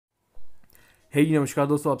नमस्कार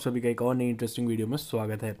दोस्तों, आप सभी का एक और नई इंटरेस्टिंग वीडियो में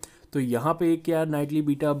स्वागत है। तो यहाँ पे एक यार नाइटली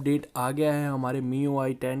बीटा अपडेट आ गया है हमारे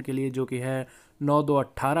MIUI 10 के लिए, जो कि है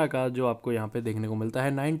 9/2/18 का, जो आपको यहाँ पे देखने को मिलता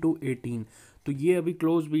है 9/2/18। तो ये अभी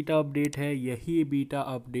क्लोज बीटा अपडेट है। यही बीटा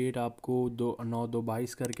अपडेट आपको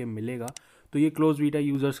 9/2/22 करके मिलेगा। तो ये क्लोज बीटा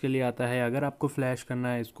यूज़र्स के लिए आता है। अगर आपको फ्लैश करना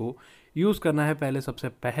है, इसको यूज़ करना है पहले, सबसे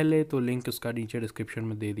पहले तो लिंक उसका नीचे डिस्क्रिप्शन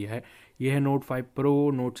में दे दिया है। ये है नोट 5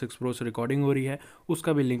 प्रो, नोट 6 प्रो से रिकॉर्डिंग हो रही है,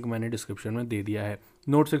 उसका भी लिंक मैंने डिस्क्रिप्शन में दे दिया है।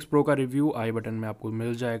 नोट 6 प्रो का रिव्यू आई बटन में आपको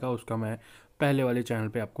मिल जाएगा, उसका मैं पहले वाले चैनल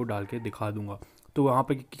पे आपको डाल के दिखा दूंगा। तो वहाँ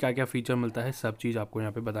पे क्या क्या फ़ीचर मिलता है, सब चीज़ आपको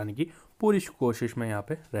यहाँ पे बताने की पूरी कोशिश में यहाँ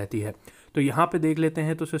पे रहती है। तो यहाँ पे देख लेते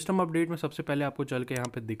हैं। तो सिस्टम अपडेट में सबसे पहले आपको चल के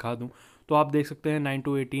यहाँ पे दिखा दूँ तो आप देख सकते हैं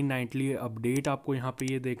 9/2/18 नाइटली अपडेट आपको यहाँ पे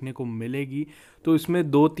ये देखने को मिलेगी। तो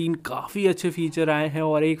इसमें 2-3 काफ़ी अच्छे फीचर आए हैं,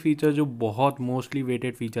 और एक फ़ीचर जो बहुत मोस्टली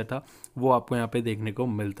वेटेड फीचर था वो आपको यहाँ पे देखने को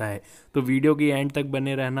मिलता है। तो वीडियो की एंड तक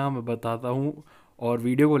बने रहना, मैं बताता हूँ। और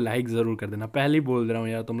वीडियो को लाइक ज़रूर कर देना। पहले ही बोल दे रहा हूँ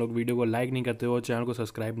यार, तुम लोग वीडियो को लाइक नहीं करते हो और चैनल को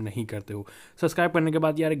सब्सक्राइब नहीं करते हो। सब्सक्राइब करने के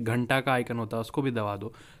बाद यार एक घंटा का आइकन होता है, उसको भी दबा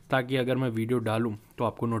दो, ताकि अगर मैं वीडियो डालूँ तो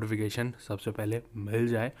आपको नोटिफिकेशन सबसे पहले मिल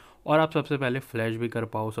जाए और आप सबसे पहले फ्लैश भी कर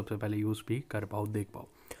पाओ, सबसे पहले यूज़ भी कर पाओ, देख पाओ।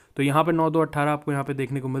 तो यहाँ पे 9/2/18 आपको यहाँ पे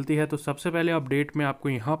देखने को मिलती है। तो सबसे पहले अपडेट में आपको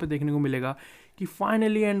यहाँ पे देखने को मिलेगा कि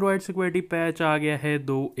फाइनली एंड्रॉयड सिक्योरिटी पैच आ गया है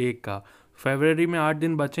 2.1 का। फरवरी में 8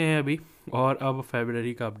 दिन बचे हैं अभी, और अब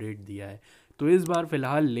फरवरी का अपडेट दिया है। तो इस बार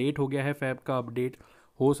फ़िलहाल लेट हो गया है फैब का अपडेट।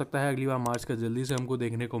 हो सकता है अगली बार मार्च का जल्दी से हमको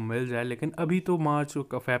देखने को मिल जाए, लेकिन अभी तो मार्च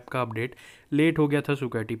का फैब का अपडेट लेट हो गया था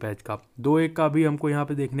सिक्योरिटी पैच का। 2.1 का भी हमको यहाँ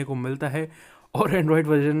पे देखने को मिलता है, और एंड्रॉयड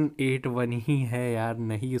वर्जन 8.1 ही है यार,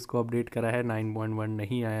 नहीं इसको अपडेट करा है, 9.1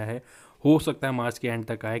 नहीं आया है। हो सकता है मार्च के एंड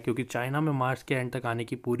तक आए, क्योंकि चाइना में मार्च के एंड तक आने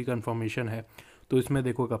की पूरी कंफर्मेशन है। तो इसमें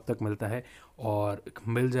देखो कब तक मिलता है, और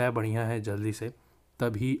मिल जाए बढ़िया है जल्दी से,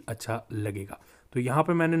 तभी अच्छा लगेगा। तो यहाँ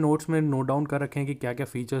पे मैंने नोट्स में नोट डाउन कर रखे हैं कि क्या क्या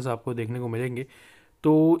फ़ीचर्स आपको देखने को मिलेंगे।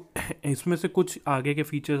 तो इसमें से कुछ आगे के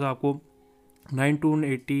फीचर्स आपको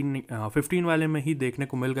 9/2/18 15 वाले में ही देखने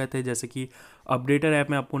को मिल गए थे। जैसे कि अपडेटर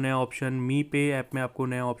ऐप में आपको नया ऑप्शन, मी पे ऐप में आपको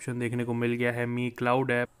नया ऑप्शन देखने को मिल गया है, मी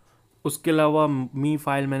क्लाउड ऐप, उसके अलावा मी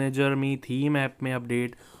फाइल मैनेजर, मी थीम ऐप में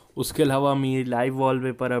अपडेट, उसके अलावा me live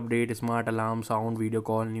wallpaper update, smart alarm, sound, video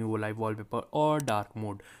call, new live wallpaper और डार्क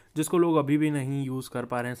मोड, जिसको लोग अभी भी नहीं यूज़ कर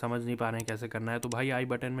पा रहे हैं, समझ नहीं पा रहे हैं कैसे करना है। तो भाई आई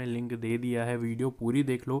बटन में लिंक दे दिया है, वीडियो पूरी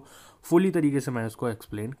देख लो, फुली तरीके से मैंने उसको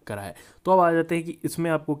एक्सप्लेन करा है। तो अब आ जाते हैं कि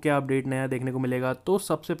इसमें आपको क्या अपडेट नया देखने को मिलेगा। तो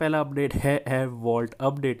सबसे पहला अपडेट है app vault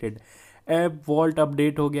updated. App vault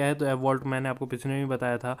update हो गया है। तो ऐप वॉल्ट मैंने आपको पिछले में भी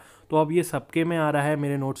बताया था। तो अब ये सबके में आ रहा है,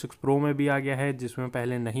 मेरे नोट 6 प्रो में भी आ गया है, जिसमें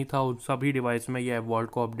पहले नहीं था। उन सभी डिवाइस में ये ऐप वॉल्ट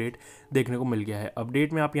को अपडेट देखने को मिल गया है।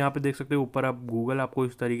 अपडेट में आप यहाँ पे देख सकते हो, ऊपर आप गूगल आपको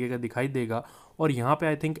इस तरीके का दिखाई देगा, और यहाँ पे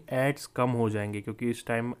आई थिंक एड्स कम हो जाएंगे, क्योंकि इस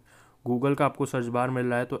टाइम गूगल का आपको सर्च बार मिल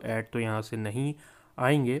रहा है। तो ऐड तो यहाँ से नहीं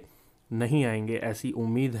आएंगे ऐसी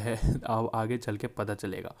उम्मीद है। अब आगे चल के पता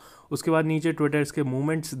चलेगा। उसके बाद नीचे ट्विटर्स के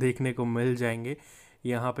मूवमेंट्स देखने को मिल जाएंगे।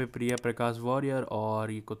 यहाँ पे प्रिया प्रकाश वॉरियर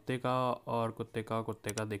और ये कुत्ते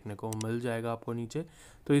का देखने को मिल जाएगा आपको नीचे।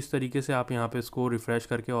 तो इस तरीके से आप यहाँ पे इसको रिफ़्रेश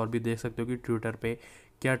करके और भी देख सकते हो कि ट्विटर पे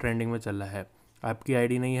क्या ट्रेंडिंग में चल रहा है। आपकी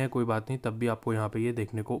आईडी नहीं है कोई बात नहीं, तब भी आपको यहाँ पे ये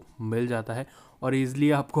देखने को मिल जाता है। और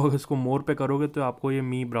ईज़िली आपको अगर इसको मोर पे करोगे तो आपको ये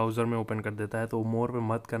मी ब्राउज़र में ओपन कर देता है। तो मोर पे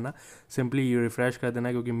मत करना, सिंपली ये रिफ़्रेश कर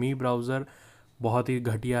देना, क्योंकि मी ब्राउज़र बहुत ही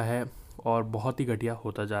घटिया है और बहुत ही घटिया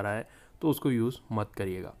होता जा रहा है। तो उसको यूज़ मत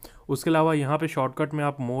करिएगा। उसके अलावा यहाँ पे शॉर्टकट में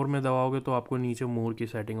आप मोर में दबाओगे तो आपको नीचे मोर की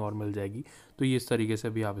सेटिंग और मिल जाएगी। तो ये इस तरीके से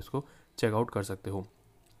भी आप इसको चेकआउट कर सकते हो।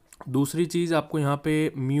 दूसरी चीज़ आपको यहाँ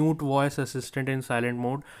पे mute voice assistant in silent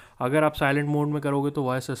mode, अगर आप साइलेंट मोड में करोगे तो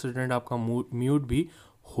वॉइस असिस्टेंट आपका म्यूट भी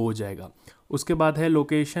हो जाएगा। उसके बाद है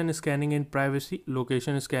लोकेशन स्कैनिंग इन प्राइवेसी।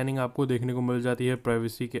 लोकेशन स्कैनिंग आपको देखने को मिल जाती है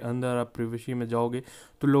प्राइवेसी के अंदर। आप प्राइवेसी में जाओगे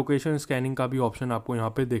तो लोकेशन स्कैनिंग का भी ऑप्शन आपको यहाँ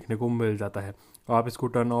पे देखने को मिल जाता है। आप इसको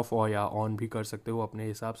टर्न ऑफ और या ऑन भी कर सकते हो अपने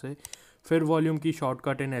हिसाब से। फिर वॉल्यूम की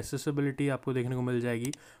शॉर्टकट एंड एक्सेसिबिलिटी आपको देखने को मिल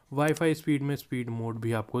जाएगी। वाईफाई स्पीड में स्पीड मोड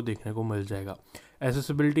भी आपको देखने को मिल जाएगा।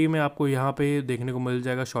 एक्सेसिबिलिटी में आपको यहाँ पे देखने को मिल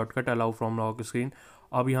जाएगा shortcut allow from lock screen.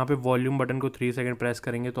 अब यहाँ पे वॉल्यूम बटन को 3 सेकंड प्रेस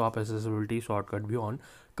करेंगे तो आप एक्सेसिबिलिटी शॉर्टकट भी ऑन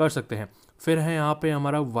कर सकते हैं। फिर है यहाँ पे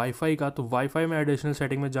हमारा वाईफाई का। तो वाईफाई में एडिशनल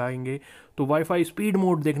सेटिंग में जाएंगे तो वाईफाई स्पीड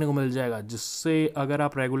मोड देखने को मिल जाएगा, जिससे अगर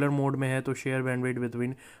आप रेगुलर मोड में है तो share bandwidth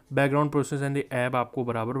between background process and the app आपको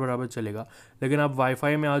बराबर चलेगा। लेकिन आप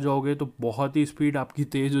वाईफाई में आ जाओगे तो बहुत ही स्पीड आपकी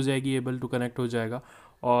तेज़ हो जाएगी, एबल टू कनेक्ट हो जाएगा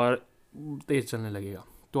और तेज़ चलने लगेगा।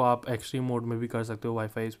 तो आप एक्सट्रीम मोड में भी कर सकते हो,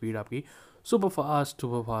 वाईफाई स्पीड आपकी सुपर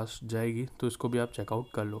फास्ट जाएगी। तो इसको भी आप चेकआउट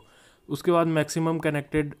कर लो। उसके बाद maximum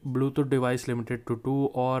connected Bluetooth device limited to 2,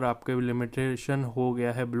 और आपके लिमिटेशन हो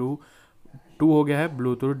गया है 2 हो गया है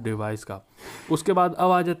ब्लूटूथ डिवाइस का। उसके बाद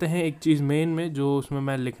अब आ जाते हैं एक चीज़ मेन में, जो उसमें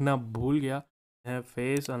मैं लिखना भूल गया है,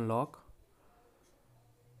 फेस अनलॉक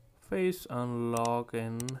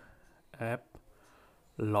इन ऐप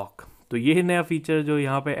लॉक। तो ये नया फीचर जो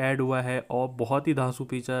यहाँ पे ऐड हुआ है और बहुत ही धांसू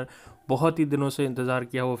फीचर, बहुत ही दिनों से इंतज़ार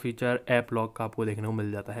किया हुआ फीचर ऐप लॉक का आपको देखने को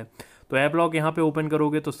मिल जाता है। तो ऐप लॉक यहाँ पे ओपन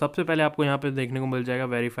करोगे तो सबसे पहले आपको यहाँ पे देखने को मिल जाएगा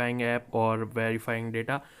वेरीफाइंग ऐप और वेरीफाइंग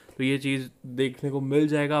डेटा। तो ये चीज़ देखने को मिल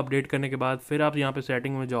जाएगा अपडेट करने के बाद। फिर आप यहाँ पे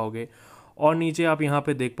सेटिंग में जाओगे और नीचे आप यहाँ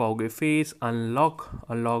पे देख पाओगे face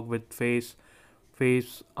unlock with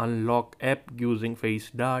face unlock app using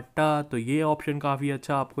face data. तो ये ऑप्शन काफ़ी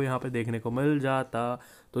अच्छा आपको यहाँ पे देखने को मिल जाता।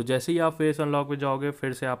 तो जैसे ही आप फेस अनलॉक पे जाओगे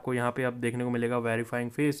फिर से आपको यहाँ पे आप देखने को मिलेगा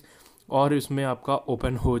वेरीफाइंग फेस, और इसमें आपका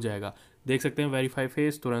ओपन हो जाएगा। देख सकते हैं वेरीफाई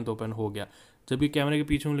फेस तुरंत ओपन हो गया, जब भी कैमरे के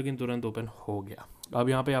पीछे हूँ लेकिन तुरंत ओपन हो गया। अब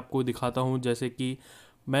यहाँ पे आपको दिखाता हूँ, जैसे कि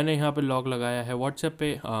मैंने यहाँ पे लॉक लगाया है व्हाट्सएप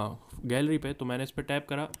पे गैलरी पे, तो मैंने इस पर टैप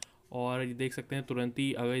करा और ये देख सकते हैं तुरंत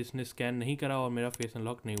ही अगर इसने स्कैन नहीं करा और मेरा फेस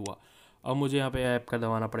अनलॉक नहीं हुआ। अब मुझे यहाँ पे ऐप का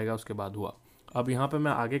दबाना पड़ेगा, उसके बाद हुआ। अब यहाँ पे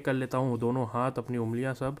मैं आगे कर लेता हूँ दोनों हाथ, अपनी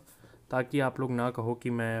उंगलियाँ सब, ताकि आप लोग ना कहो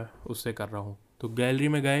कि मैं उससे कर रहा हूँ। तो गैलरी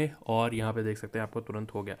में गए और यहाँ पे देख सकते हैं आपको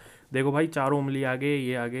तुरंत हो गया। देखो भाई, चारों उंगली आगे,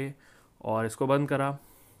 ये आगे, और इसको बंद करा,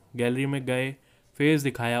 गैलरी में गए, फेस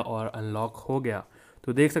दिखाया और अनलॉक हो गया।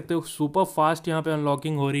 तो देख सकते हो सुपर फास्ट यहाँ पे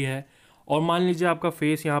अनलॉकिंग हो रही है। और मान लीजिए आपका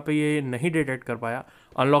फेस यहाँ पे ये नहीं डिटेक्ट कर पाया,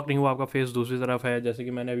 अनलॉक नहीं हुआ, आपका फेस दूसरी तरफ है, जैसे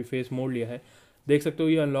कि मैंने अभी फेस मोड़ लिया है, देख सकते हो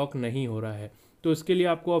ये अनलॉक नहीं हो रहा है। तो इसके लिए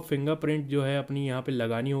आपको अब फिंगरप्रिंट जो है अपनी यहाँ पे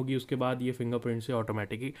लगानी होगी, उसके बाद ये फिंगरप्रिंट से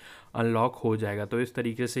ऑटोमेटिकली अनलॉक हो जाएगा। तो इस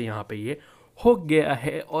तरीके से यहाँ पे ये हो गया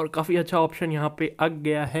है और काफ़ी अच्छा ऑप्शन यहाँ पे आ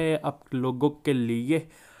गया है आप लोगों के लिए।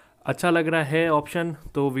 अच्छा लग रहा है ऑप्शन,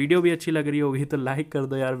 तो वीडियो भी अच्छी लग रही होगी तो लाइक कर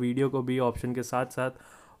दो यार वीडियो को भी ऑप्शन के साथ साथ,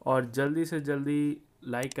 और जल्दी से जल्दी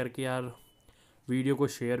लाइक करके यार वीडियो को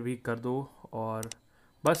शेयर भी कर दो। और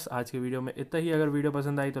बस आज के वीडियो में इतना ही। अगर वीडियो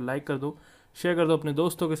पसंद आई तो लाइक कर दो, शेयर कर दो अपने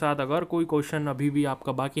दोस्तों के साथ। अगर कोई क्वेश्चन अभी भी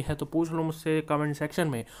आपका बाकी है तो पूछ लो मुझसे कमेंट सेक्शन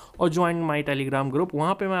में, और ज्वाइन माई टेलीग्राम ग्रुप,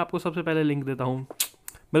 वहाँ पे मैं आपको सबसे पहले लिंक देता हूँ।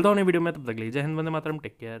 मिलता हूँ नई वीडियो में, तब तक के लिए जय Hind, Vande Mataram,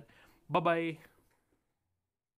 take care, bye bye.